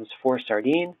prey items for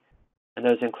sardine, and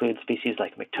those include species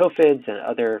like myctophids and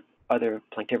other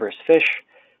planktivorous fish,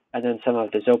 and then some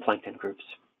of the zooplankton groups.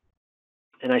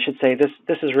 And I should say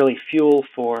this is really fuel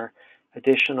for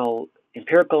additional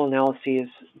empirical analyses,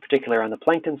 in particular on the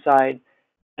plankton side,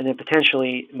 and then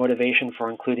potentially motivation for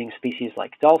including species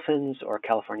like dolphins or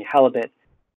California halibut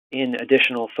in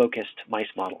additional focused mice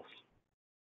models.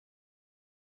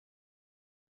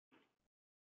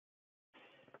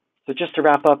 So just to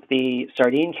wrap up the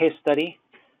sardine case study,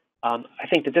 I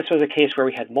think that this was a case where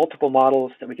we had multiple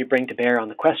models that we could bring to bear on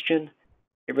the question.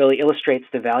 It really illustrates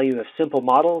the value of simple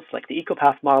models like the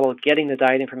ecopath model, getting the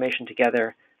diet information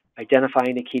together,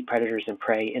 identifying the key predators and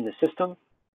prey in the system.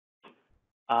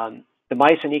 The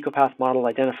mice and ecopath model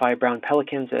identify brown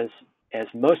pelicans as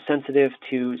most sensitive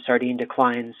to sardine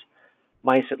declines.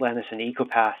 Mice, Atlantis, and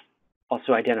ecopath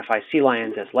also identify sea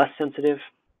lions as less sensitive.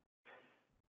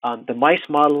 The mice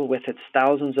model, with its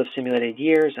thousands of simulated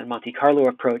years and Monte Carlo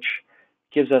approach,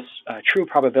 gives us true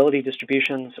probability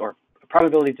distributions, or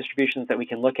probability distributions that we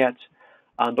can look at,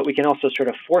 but we can also sort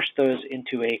of force those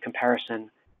into a comparison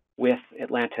with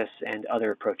Atlantis and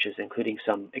other approaches, including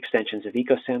some extensions of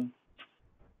EcoSim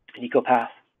and ecopath.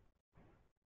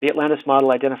 The Atlantis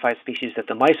model identifies species that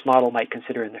the mice model might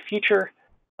consider in the future,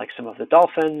 like some of the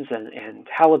dolphins and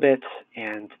halibut,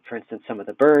 and, for instance, some of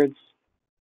the birds.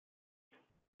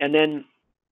 And then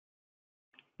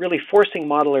really forcing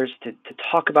modelers to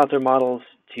talk about their models,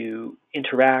 to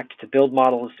interact, to build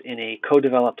models in a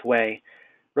co-developed way,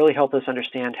 really help us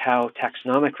understand how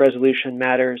taxonomic resolution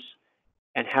matters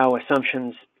and how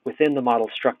assumptions within the model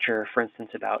structure, for instance,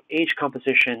 about age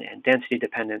composition and density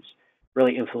dependence,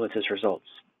 really influences results.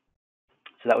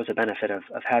 So that was a benefit of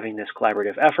having this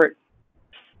collaborative effort.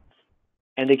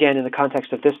 And again, in the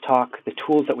context of this talk, the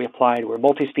tools that we applied were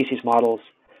multi-species models,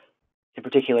 in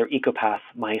particular ecopath,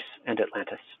 mice, and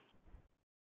Atlantis.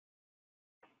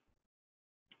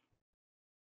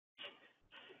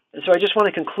 And so I just want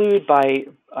to conclude by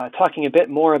talking a bit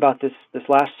more about this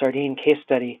last sardine case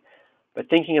study, but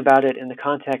thinking about it in the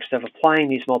context of applying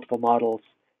these multiple models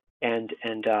and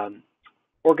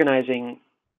organizing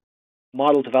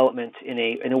model development in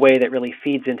a way that really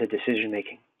feeds into decision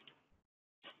making.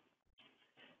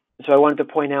 So I wanted to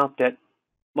point out that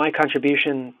my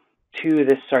contribution to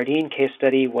this sardine case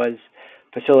study was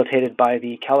facilitated by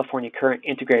the California Current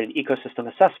Integrated Ecosystem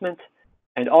Assessment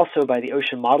and also by the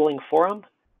Ocean Modeling Forum.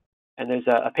 And there's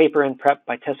a paper in prep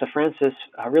by Tessa Francis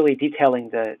really detailing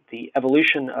the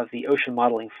evolution of the Ocean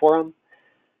Modeling Forum.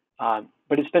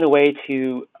 But it's been a way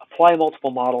to apply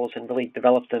multiple models and really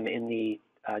develop them in the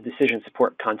decision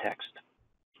support context.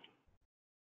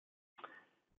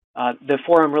 The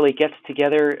forum really gets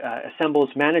together, assembles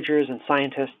managers and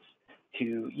scientists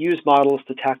to use models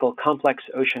to tackle complex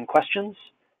ocean questions.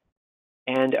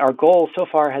 And our goal so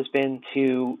far has been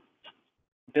to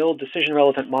build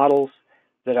decision-relevant models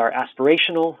that are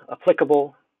aspirational,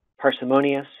 applicable,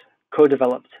 parsimonious,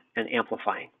 co-developed, and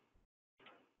amplifying.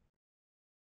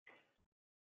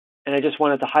 And I just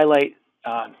wanted to highlight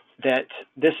that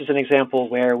this is an example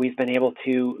where we've been able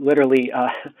to literally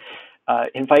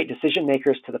invite decision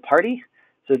makers to the party.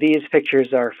 So these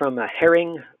pictures are from a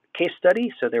herring case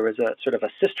study. So there was a sort of a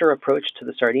sister approach to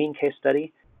the sardine case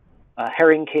study, a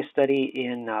herring case study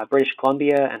in British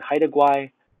Columbia and Haida Gwaii.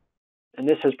 And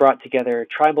this has brought together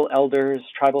tribal elders,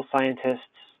 tribal scientists,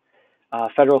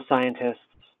 federal scientists,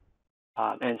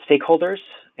 and stakeholders.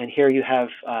 And here you have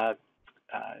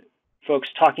folks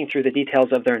talking through the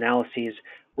details of their analyses,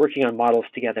 working on models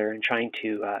together and trying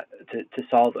to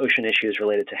solve ocean issues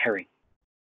related to herring.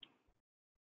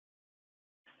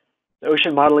 The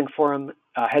Ocean Modeling Forum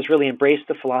has really embraced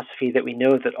the philosophy that we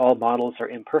know that all models are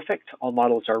imperfect, all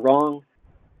models are wrong,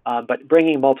 but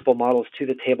bringing multiple models to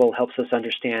the table helps us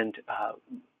understand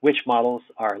which models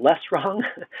are less wrong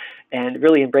and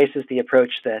really embraces the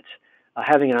approach that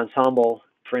having an ensemble,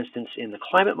 for instance, in the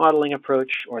climate modeling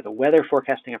approach or the weather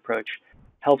forecasting approach,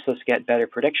 helps us get better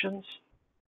predictions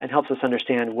and helps us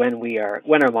understand when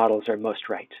our models are most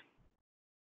right.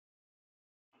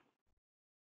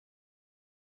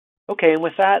 Okay, and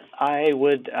with that, I'm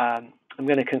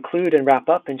going to conclude and wrap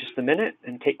up in just a minute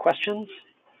and take questions.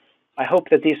 I hope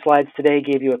that these slides today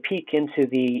gave you a peek into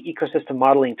the ecosystem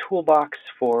modeling toolbox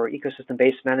for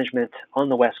ecosystem-based management on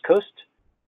the West Coast.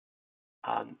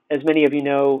 As many of you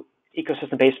know,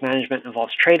 ecosystem-based management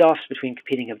involves trade-offs between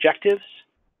competing objectives.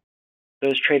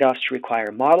 Those trade-offs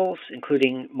require models,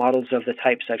 including models of the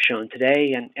types I've shown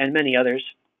today and many others.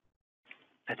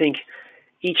 I think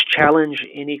each challenge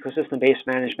in ecosystem-based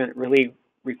management really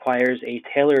requires a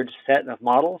tailored set of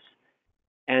models.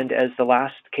 And as the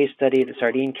last case study, the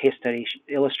sardine case study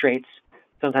illustrates,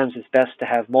 sometimes it's best to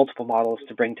have multiple models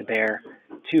to bring to bear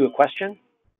to a question.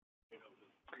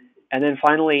 And then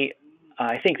finally,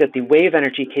 I think that the wave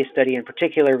energy case study in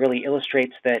particular really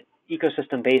illustrates that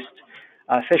ecosystem-based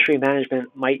fishery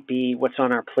management might be what's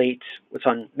on our plate, what's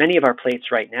on many of our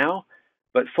plates right now,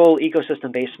 but full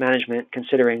ecosystem-based management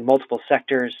considering multiple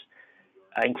sectors,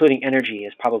 including energy,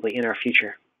 is probably in our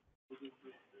future.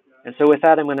 And so with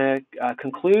that, I'm going to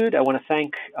conclude. I want to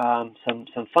thank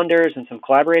some funders and some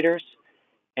collaborators,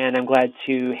 and I'm glad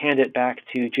to hand it back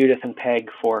to Judith and Peg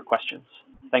for questions.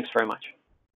 Thanks very much.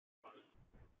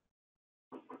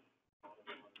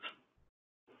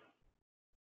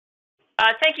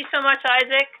 Thank you so much,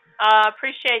 Isaac.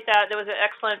 Appreciate that. That was an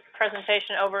excellent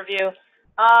presentation overview.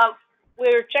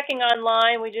 We're checking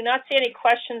online. We do not see any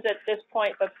questions at this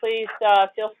point, but please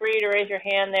feel free to raise your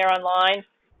hand there online,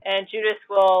 and Judith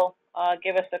will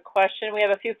give us a question. We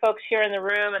have a few folks here in the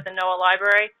room at the NOAA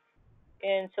Library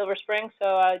in Silver Spring,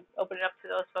 so I'd open it up to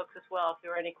those folks as well if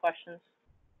there are any questions.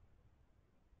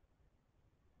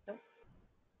 Nope.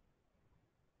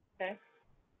 Okay.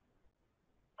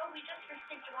 Oh, we just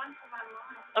received one from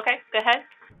online. Okay, go ahead.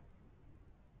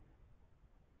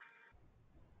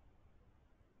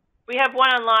 We have one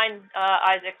online,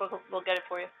 Isaac. We'll get it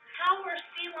for you. How were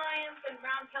sea lions and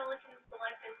brown pelicans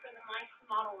selected for the mice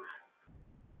model lab?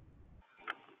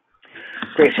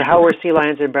 Great. So how were sea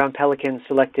lions and brown pelicans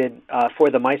selected for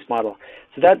the mice model?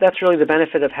 So that's really the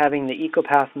benefit of having the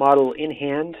ecopath model in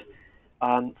hand.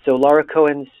 So Laura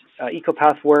Cohen's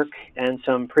ecopath work and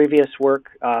some previous work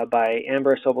by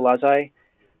Amber Sobolazai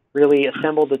really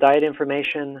assembled the diet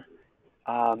information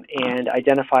and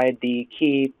identified the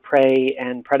key prey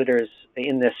and predators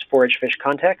in this forage fish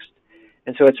context.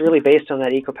 And so it's really based on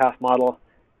that ecopath model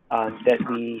that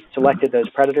we selected those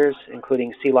predators,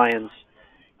 including sea lions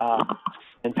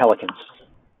and pelicans.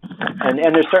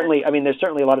 And there's certainly, there's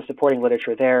certainly a lot of supporting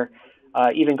literature there.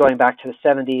 Even going back to the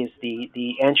 70s,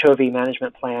 the anchovy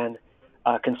management plan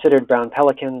considered brown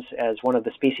pelicans as one of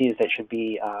the species that should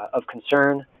be of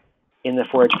concern in the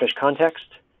forage fish context.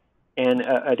 And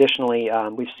additionally,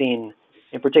 we've seen,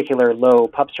 in particular, low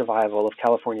pup survival of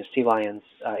California sea lions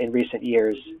in recent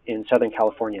years in Southern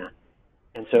California.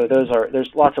 And so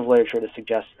there's lots of literature to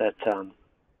suggest that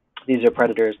these are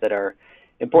predators that are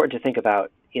important to think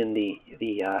about in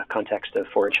the context of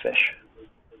forage fish.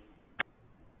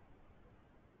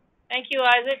 Thank you,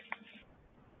 Isaac.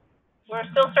 We're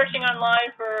still searching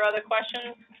online for other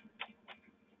questions.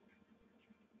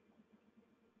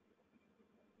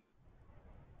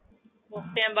 We'll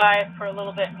stand by for a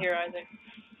little bit here, Isaac.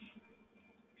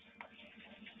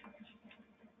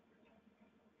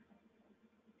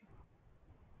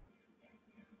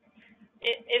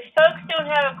 If folks don't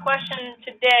have a question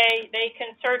today, they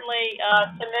can certainly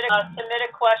submit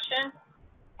a question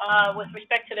with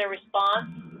respect to their response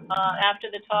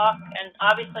after the talk, and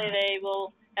obviously they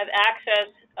will have access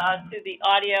to the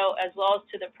audio as well as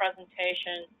to the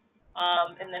presentation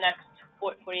in the next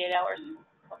 48 hours.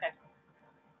 Okay.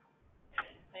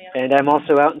 And I'm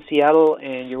also out in Seattle,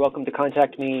 and you're welcome to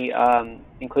contact me,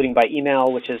 including by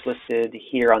email, which is listed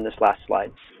here on this last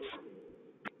slide.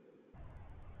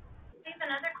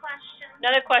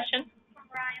 Another question. From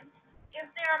Brian. Is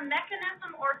there a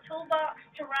mechanism or toolbox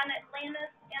to run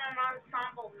Atlantis in an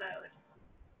ensemble mode?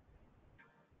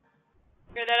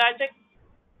 Hear that, Isaac?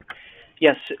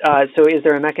 Yes. So is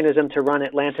there a mechanism to run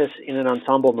Atlantis in an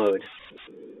ensemble mode?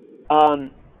 So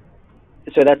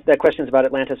that question is about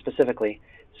Atlantis specifically.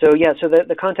 So yeah, so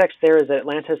the context there is that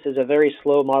Atlantis is a very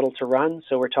slow model to run.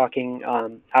 So we're talking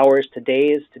hours to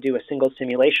days to do a single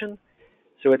simulation.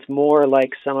 So it's more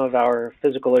like some of our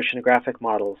physical oceanographic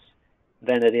models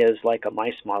than it is like a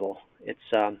mice model.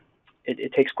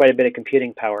 It takes quite a bit of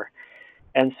computing power.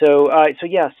 And so,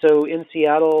 so in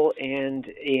Seattle and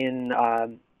in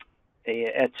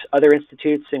at other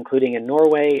institutes, including in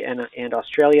Norway and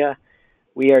Australia,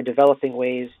 we are developing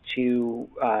ways to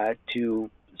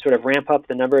sort of ramp up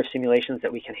the number of simulations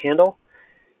that we can handle.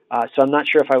 So I'm not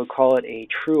sure if I would call it a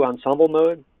true ensemble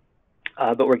mode,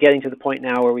 but we're getting to the point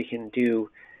now where we can do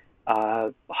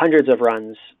hundreds of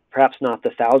runs, perhaps not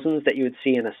the thousands that you would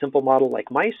see in a simple model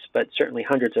like mice, but certainly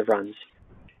hundreds of runs.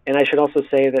 And I should also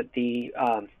say that the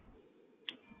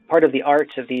part of the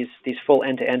art of these full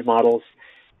end-to-end models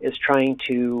is trying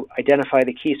to identify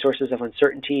the key sources of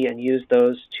uncertainty and use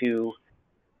those to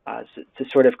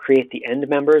sort of create the end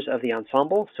members of the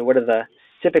ensemble. So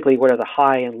typically what are the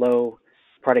high and low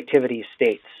productivity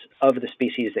states of the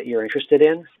species that you're interested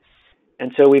in?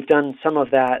 And so we've done some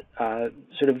of that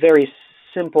sort of very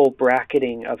simple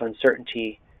bracketing of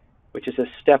uncertainty, which is a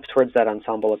step towards that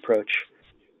ensemble approach.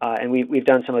 And we've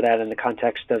done some of that in the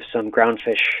context of some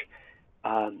groundfish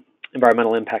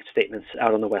environmental impact statements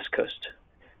out on the West Coast.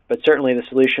 But certainly the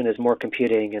solution is more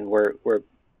computing, and we're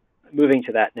moving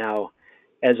to that now,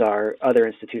 as are other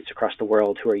institutes across the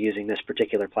world who are using this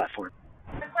particular platform.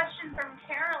 A question from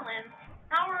Carolyn.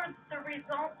 How are the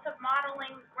results of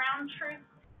modeling ground truth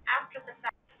after the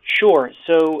fact? Sure.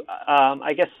 So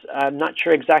I guess I'm not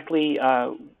sure exactly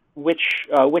which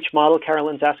model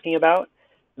Carolyn's asking about.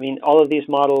 I mean, all of these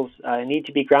models need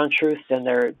to be ground truthed, and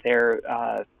they're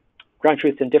ground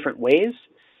truthed in different ways.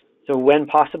 So when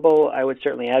possible, I would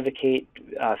certainly advocate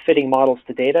fitting models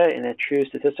to data in a true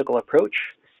statistical approach.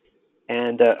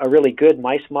 And a really good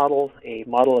mice model, a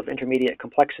model of intermediate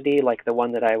complexity like the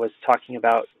one that I was talking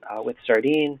about with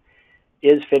sardine,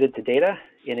 is fitted to data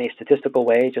in a statistical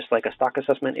way, just like a stock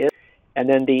assessment is. And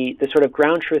then the sort of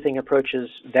ground truthing approaches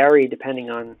vary depending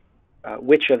on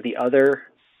which of the other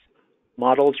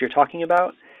models you're talking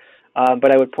about.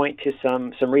 But I would point to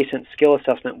some recent skill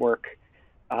assessment work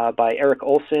by Eric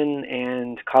Olson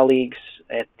and colleagues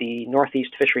at the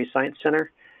Northeast Fisheries Science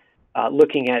Center,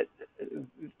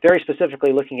 very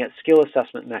specifically looking at skill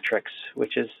assessment metrics,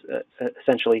 which is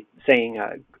essentially saying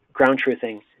ground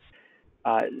truthing.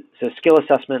 So skill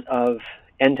assessment of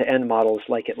end-to-end models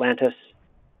like Atlantis,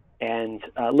 and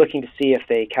looking to see if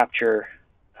they capture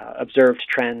observed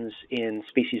trends in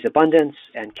species abundance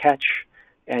and catch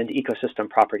and ecosystem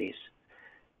properties.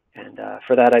 And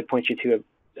for that, I'd point you to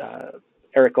a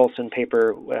Eric Olson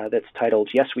paper that's titled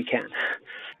 "Yes, We Can."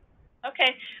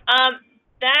 Okay.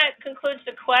 That concludes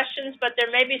the questions, but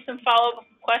there may be some follow-up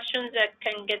questions that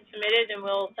can get submitted, and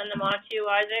we'll send them on to you,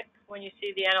 Isaac, when you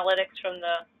see the analytics from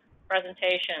the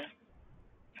presentation.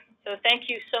 So thank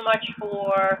you so much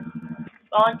for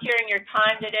volunteering your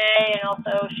time today, and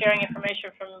also sharing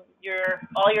information from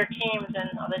all your teams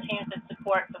and other teams that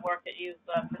support the work that you've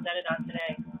presented on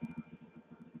today.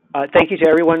 Thank you to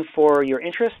everyone for your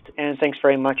interest, and thanks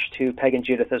very much to Peg and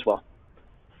Judith as well.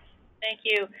 Thank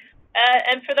you.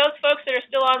 And for those folks that are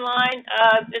still online,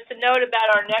 just a note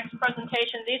about our next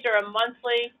presentation. These are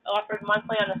offered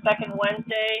monthly on the second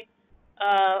Wednesday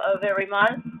of every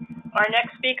month. Our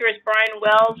next speaker is Brian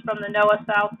Wells from the NOAA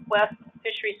Southwest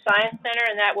Fisheries Science Center,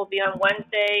 and that will be on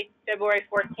Wednesday, February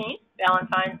 14th,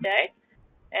 Valentine's Day.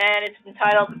 And it's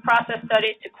entitled Process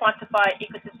Studies to Quantify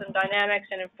Ecosystem Dynamics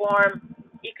and Inform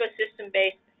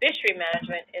Ecosystem-Based Fishery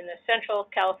Management in the Central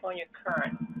California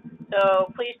Current.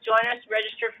 So please join us,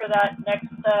 register for that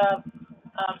next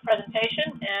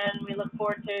presentation, and we look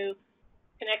forward to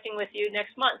connecting with you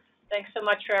next month. Thanks so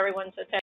much for everyone's attention.